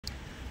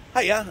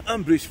Hiya,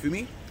 I'm Bruce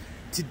Fummey.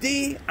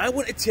 Today I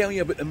want to tell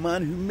you about the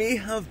man who may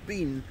have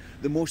been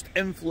the most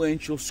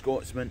influential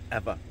Scotsman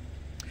ever.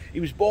 He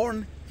was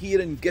born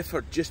here in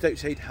Gifford, just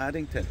outside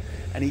Haddington,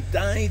 and he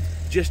died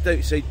just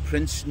outside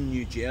Princeton,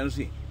 New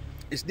Jersey.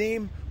 His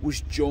name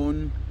was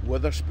John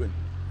Witherspoon.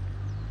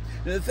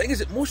 Now the thing is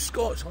that most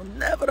Scots will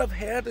never have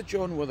heard of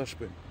John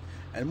Witherspoon,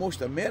 and most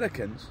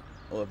Americans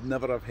will have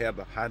never have heard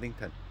of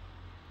Haddington.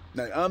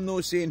 Now I'm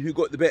not saying who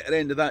got the better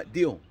end of that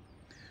deal,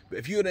 but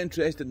if you're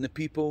interested in the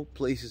people,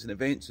 places and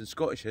events in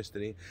Scottish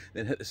history,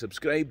 then hit the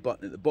subscribe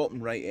button at the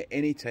bottom right at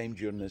any time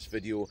during this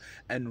video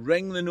and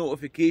ring the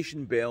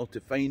notification bell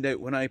to find out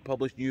when I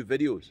publish new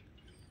videos.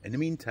 In the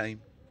meantime,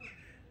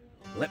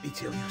 let me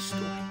tell you a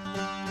story.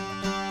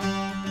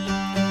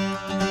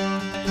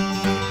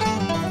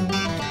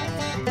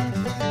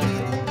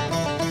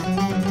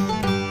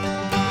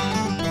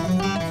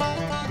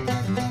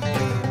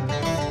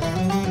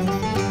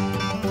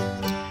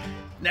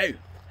 Now,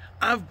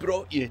 I've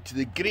brought you to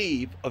the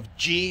grave of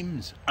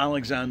James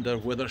Alexander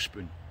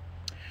Witherspoon.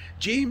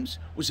 James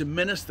was a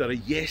minister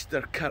of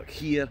Yester Kirk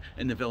here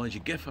in the village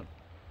of Gifford,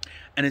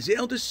 and his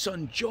eldest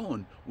son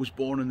John was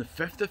born on the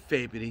 5th of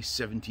February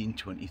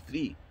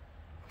 1723.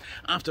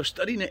 After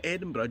studying at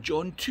Edinburgh,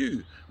 John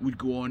too would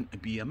go on to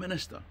be a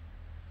minister.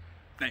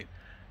 Now,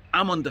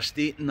 I'm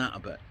understating that a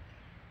bit.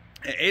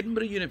 At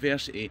Edinburgh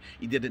University,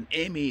 he did an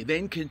MA,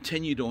 then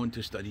continued on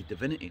to study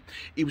divinity.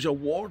 He was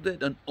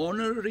awarded an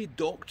honorary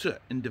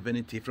doctorate in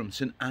divinity from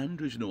St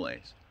Andrews, no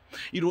less.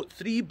 He wrote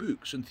 3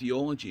 books on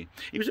theology.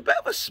 He was a bit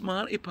of a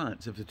smarty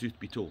pants, if the truth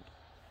be told.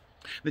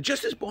 Now,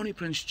 just as Bonnie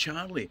Prince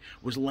Charlie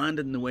was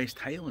landed in the West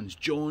Highlands,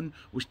 John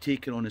was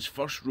taking on his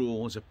first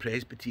role as a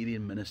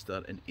Presbyterian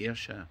minister in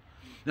Ayrshire.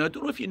 Now, I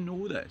don't know if you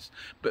know this,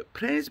 but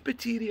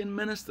Presbyterian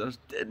ministers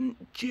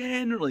didn't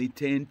generally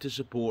tend to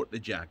support the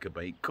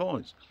Jacobite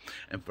cause.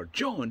 And for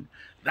John,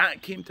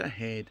 that came to a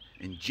head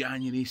in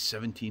January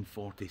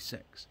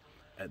 1746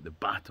 at the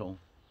Battle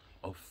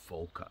of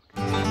Falkirk.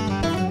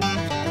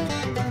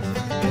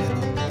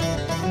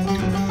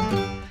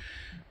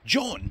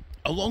 John,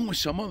 along with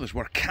some others,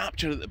 were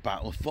captured at the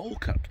Battle of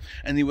Falkirk,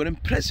 and they were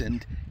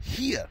imprisoned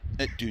here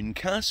at Doune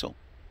Castle.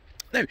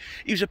 Now,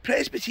 he was a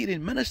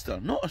Presbyterian minister,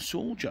 not a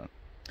soldier.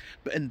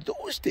 But in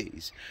those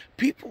days,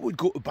 people would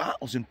go to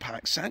battles and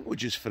pack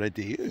sandwiches for a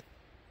day out.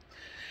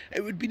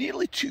 It would be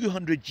nearly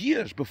 200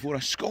 years before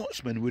a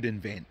Scotsman would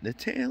invent the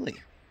telly.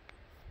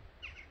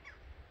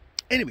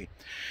 Anyway,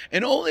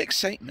 in all the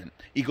excitement,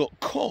 he got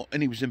caught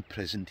and he was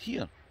imprisoned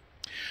here.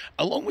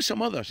 Along with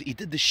some others, he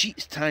did the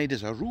sheets tied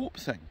as a rope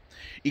thing.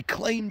 He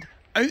climbed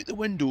out the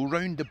window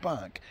round the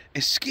back,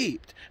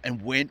 escaped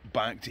and went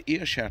back to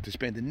Ayrshire to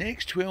spend the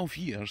next 12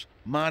 years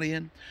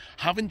marrying,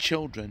 having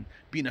children,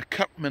 being a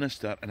Kirk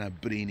minister and a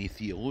brainy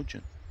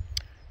theologian.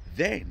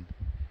 Then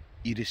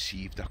he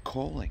received a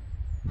calling.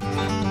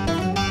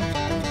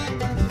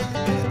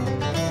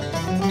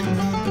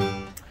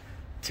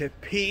 To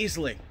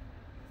Paisley.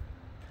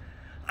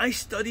 I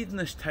studied in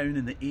this town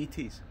in the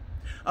 80s.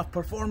 I've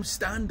performed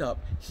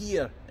stand-up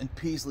here in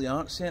Paisley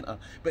Arts Centre,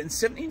 but in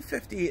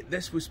 1758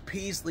 this was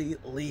Paisley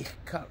Lake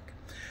Kirk,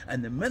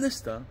 and the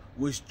minister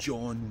was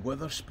John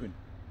Witherspoon.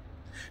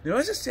 Now,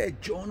 as I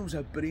said, John was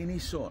a brainy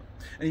sort,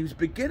 and he was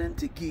beginning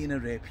to gain a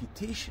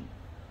reputation.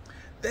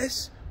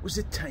 This was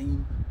the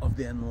time of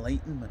the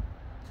Enlightenment.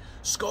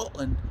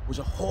 Scotland was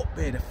a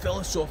hotbed of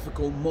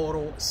philosophical,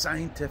 moral,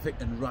 scientific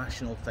and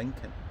rational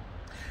thinking.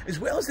 As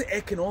well as the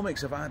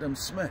economics of Adam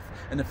Smith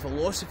and the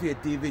philosophy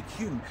of David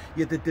Hume,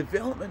 you had the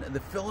development of the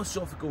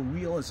philosophical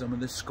realism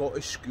and the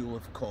Scottish School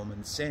of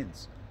Common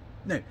Sense.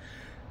 Now,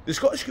 the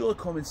Scottish School of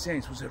Common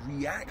Sense was a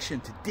reaction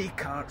to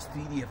Descartes'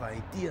 theory of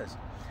ideas.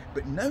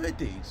 But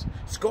nowadays,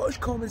 Scottish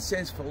common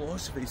sense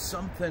philosophy is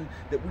something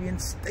that we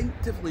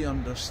instinctively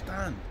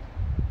understand.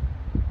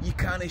 You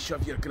can't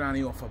shove your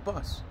granny off a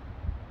bus.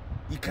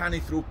 You can't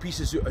throw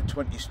pieces out a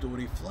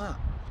 20-storey flat.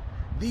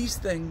 These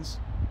things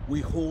we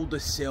hold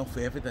as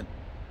self-evident,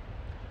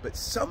 but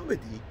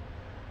somebody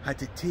had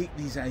to take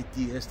these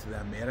ideas to the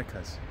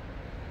Americas.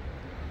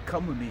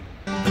 Come with me.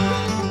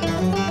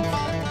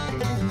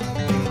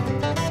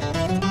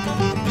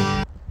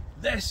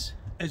 This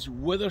is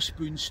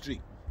Witherspoon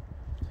Street.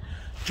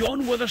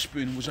 John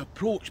Witherspoon was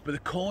approached by the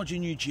College of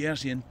New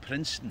Jersey in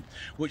Princeton,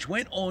 which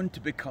went on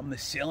to become the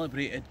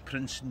celebrated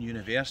Princeton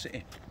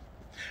University.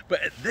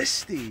 But at this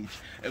stage,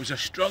 it was a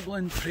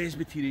struggling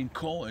Presbyterian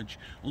college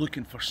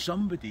looking for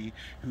somebody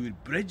who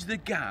would bridge the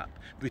gap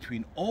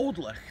between Old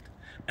Licht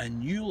and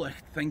New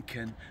Licht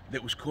thinking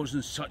that was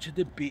causing such a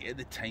debate at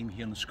the time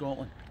here in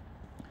Scotland.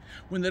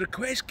 When the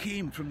request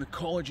came from the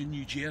College in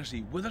New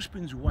Jersey,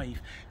 Witherspoon's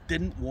wife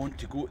didn't want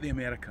to go to the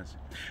Americas,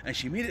 and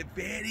she made it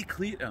very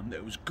clear to him that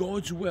it was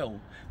God's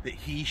will that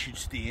he should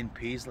stay in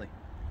Paisley.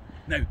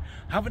 Now,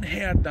 having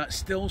heard that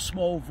still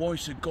small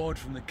voice of God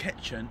from the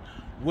kitchen,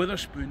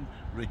 Witherspoon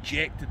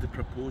rejected the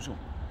proposal.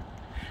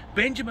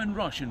 Benjamin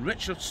Rush and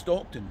Richard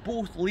Stockton,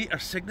 both later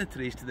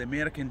signatories to the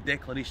American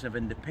Declaration of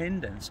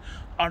Independence,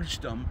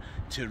 urged him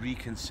to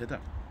reconsider.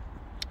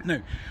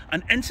 Now,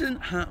 an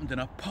incident happened in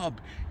a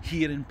pub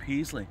here in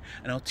Paisley,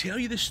 and I'll tell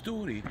you the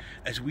story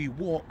as we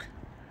walk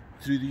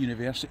through the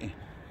university.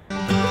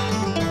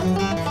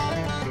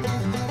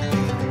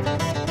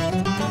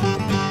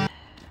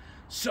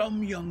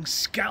 Some young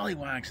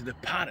scallywags of the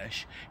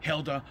parish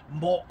held a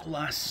mock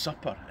Last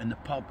Supper in the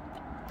pub.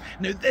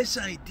 Now, this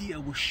idea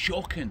was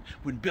shocking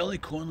when Billy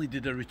Connolly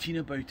did a routine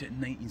about it in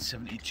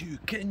 1972.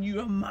 Can you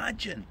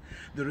imagine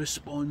the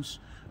response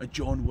of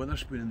John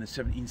Witherspoon in the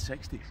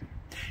 1760s?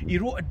 He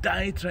wrote a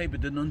diatribe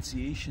of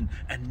denunciation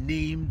and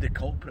named the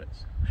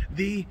culprits.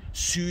 They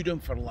sued him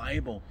for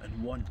libel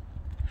and won.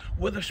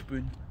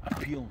 Witherspoon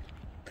appealed.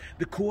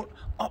 The court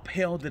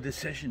upheld the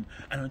decision,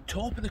 and on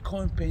top of the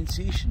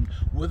compensation,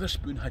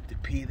 Witherspoon had to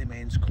pay the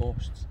men's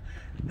costs.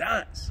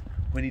 That's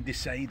when he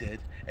decided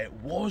it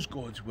was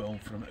God's will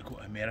for him to go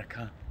to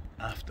America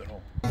after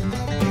all.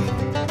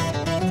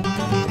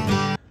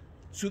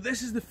 So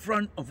this is the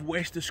front of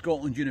West of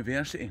Scotland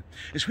University.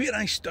 It's where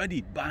I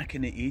studied back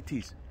in the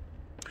 80s.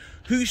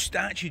 Whose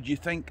statue do you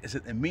think is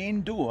at the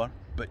main door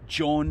but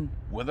John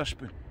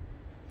Witherspoon?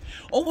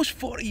 Almost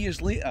 40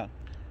 years later,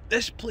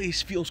 this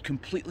place feels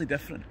completely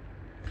different.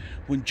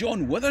 When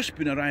John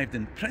Witherspoon arrived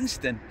in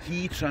Princeton,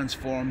 he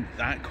transformed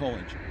that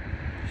college.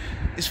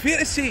 It's fair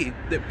to say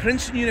that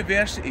Princeton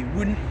University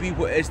wouldn't be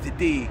what it is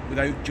today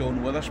without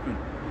John Witherspoon.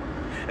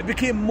 It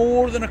became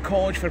more than a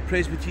college for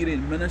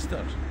Presbyterian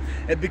ministers.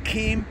 It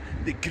became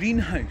the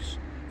greenhouse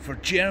for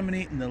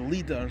germinating the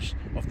leaders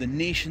of the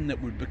nation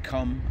that would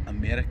become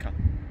America.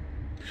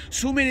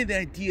 So many of the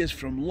ideas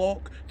from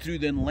Locke through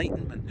the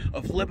Enlightenment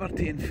of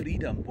liberty and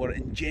freedom were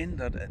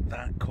engendered at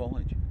that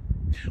college.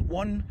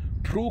 One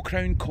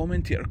pro-Crown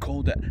commentator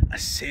called it a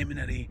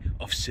seminary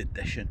of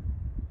sedition.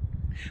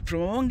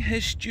 From among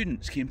his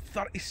students came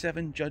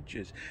 37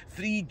 judges,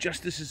 3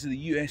 justices of the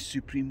US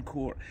Supreme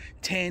Court,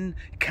 10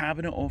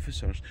 cabinet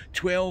officers,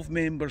 12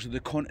 members of the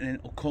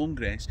Continental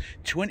Congress,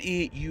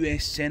 28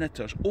 US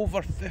senators,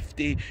 over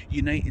 50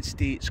 United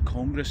States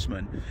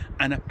congressmen,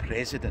 and a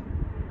president.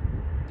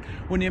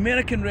 When the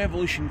American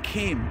Revolution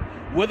came,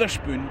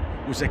 Witherspoon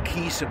was a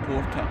key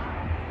supporter.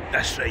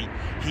 That's right,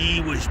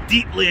 he was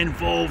deeply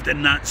involved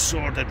in that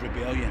sordid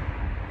rebellion.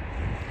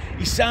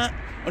 He sat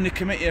on the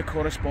Committee of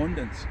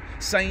Correspondence,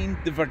 signed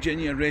the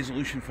Virginia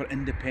Resolution for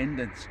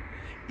Independence.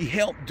 He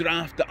helped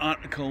draft the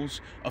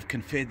Articles of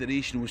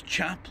Confederation, was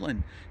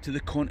chaplain to the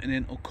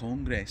Continental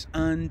Congress,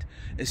 and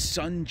his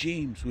son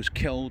James was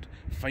killed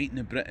fighting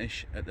the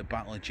British at the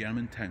Battle of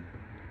Germantown.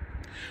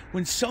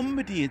 When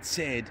somebody had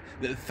said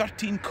that the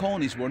 13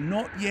 colonies were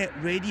not yet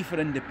ready for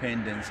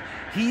independence,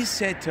 he's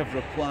said to have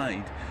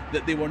replied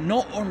that they were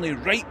not only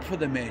ripe for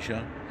the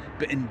measure,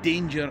 but in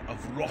danger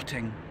of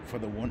rotting for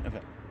the want of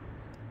it.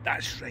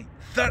 That's right,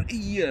 30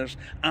 years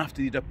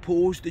after he'd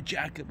opposed the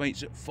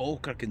Jacobites at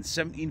Falkirk in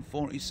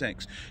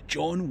 1746,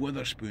 John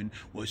Witherspoon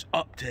was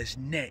up to his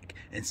neck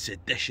in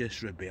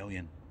seditious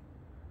rebellion.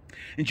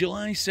 In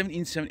July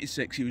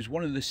 1776, he was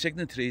one of the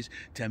signatories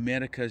to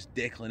America's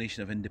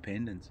Declaration of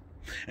Independence.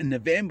 In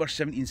November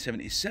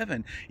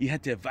 1777, he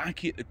had to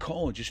evacuate the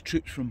college as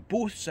troops from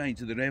both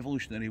sides of the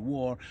Revolutionary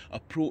War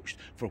approached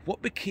for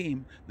what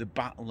became the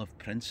Battle of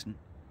Princeton.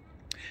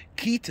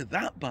 Key to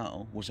that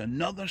battle was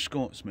another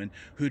Scotsman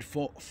who had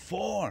fought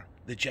for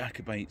the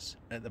Jacobites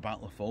at the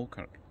Battle of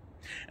Falkirk.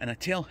 And I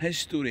tell his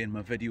story in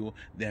my video,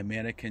 The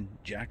American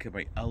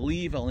Jacobite. I'll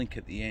leave a link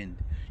at the end.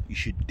 You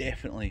should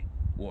definitely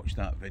watch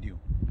that video.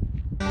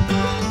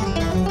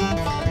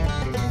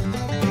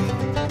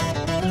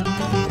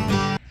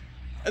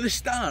 At the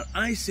start,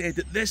 I said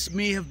that this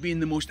may have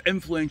been the most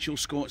influential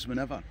Scotsman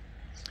ever.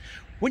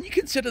 When you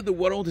consider the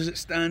world as it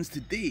stands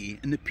today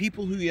and the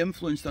people who he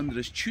influenced under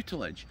his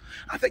tutelage,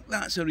 I think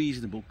that's a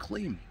reasonable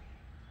claim.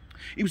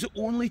 He was the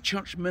only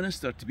church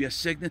minister to be a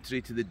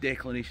signatory to the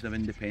Declaration of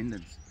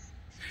Independence.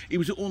 He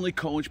was the only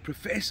college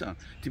professor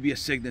to be a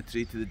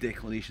signatory to the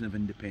Declaration of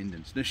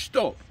Independence. Now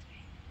stop.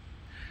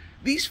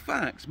 These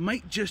facts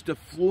might just have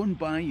flown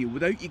by you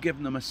without you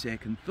giving them a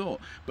second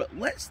thought, but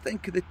let's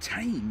think of the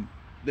time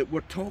that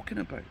we're talking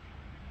about.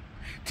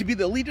 To be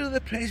the leader of the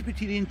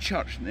Presbyterian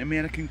Church in the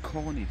American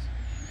colonies,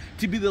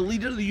 to be the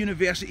leader of the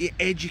university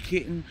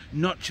educating,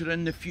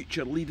 nurturing the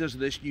future leaders of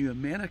this new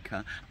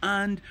America,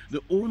 and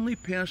the only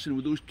person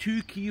with those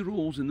 2 key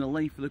roles in the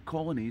life of the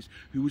colonies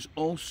who was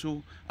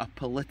also a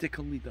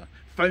political leader,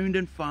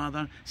 founding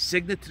father,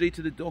 signatory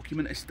to the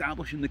document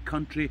establishing the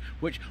country,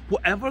 which,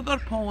 whatever their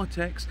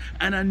politics,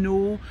 and I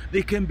know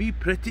they can be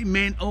pretty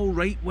mental,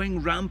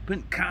 right-wing,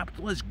 rampant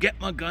capitalists, get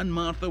my gun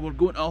Martha, we're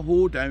going to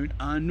hoe down,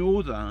 I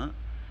know that,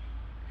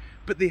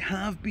 but they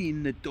have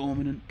been the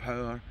dominant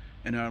power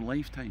in our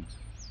lifetimes.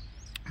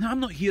 Now, I'm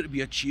not here to be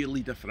a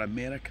cheerleader for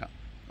America,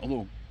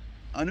 although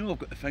I know I've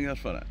got the fingers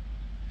for it.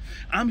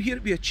 I'm here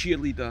to be a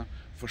cheerleader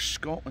for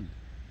Scotland.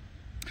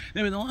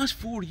 Now, in the last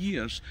 4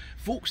 years,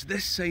 folks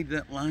this side of the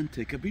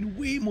Atlantic have been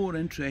way more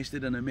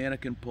interested in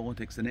American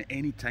politics than at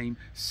any time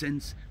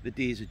since the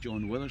days of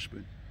John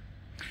Witherspoon.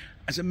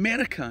 As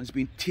America has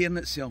been tearing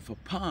itself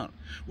apart,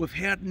 we've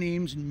heard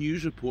names and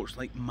news reports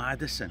like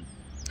Madison,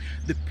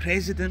 the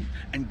president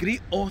and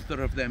great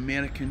author of the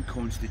American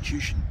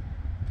Constitution,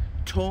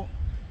 taught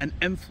and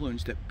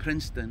influenced at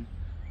Princeton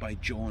by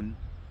John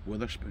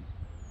Witherspoon.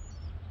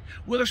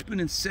 Witherspoon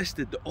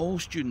insisted that all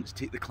students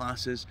take the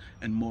classes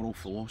in moral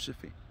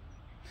philosophy.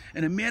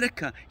 In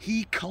America,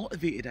 he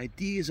cultivated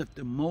ideas of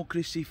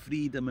democracy,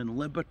 freedom and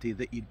liberty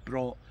that he'd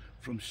brought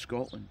from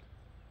Scotland.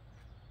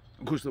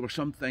 Of course, there were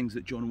some things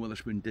that John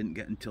Witherspoon didn't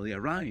get until he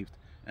arrived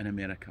in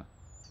America,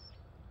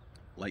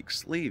 like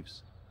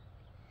slaves.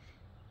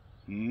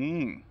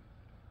 If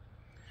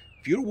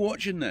you're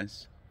watching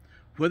this,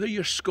 whether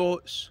you're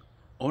Scots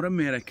or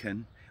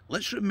American,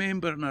 let's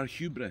remember in our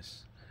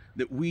hubris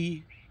that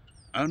we,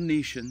 our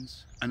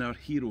nations and our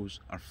heroes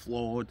are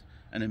flawed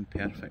and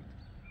imperfect.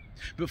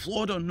 But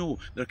flawed or no,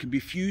 there can be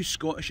few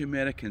Scottish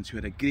Americans who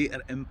had a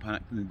greater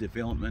impact in the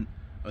development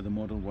of the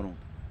modern world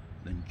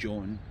than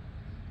John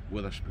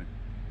Witherspoon.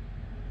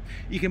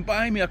 You can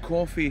buy me a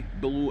coffee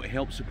below to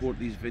help support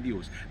these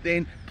videos.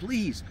 Then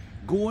please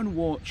go and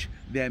watch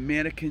The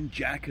American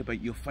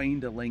Jacobite. You'll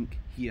find a link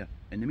here.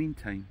 In the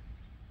meantime,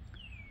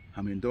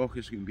 Hammy and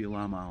Dawkins can be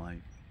Lama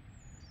alive.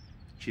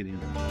 Cheerio.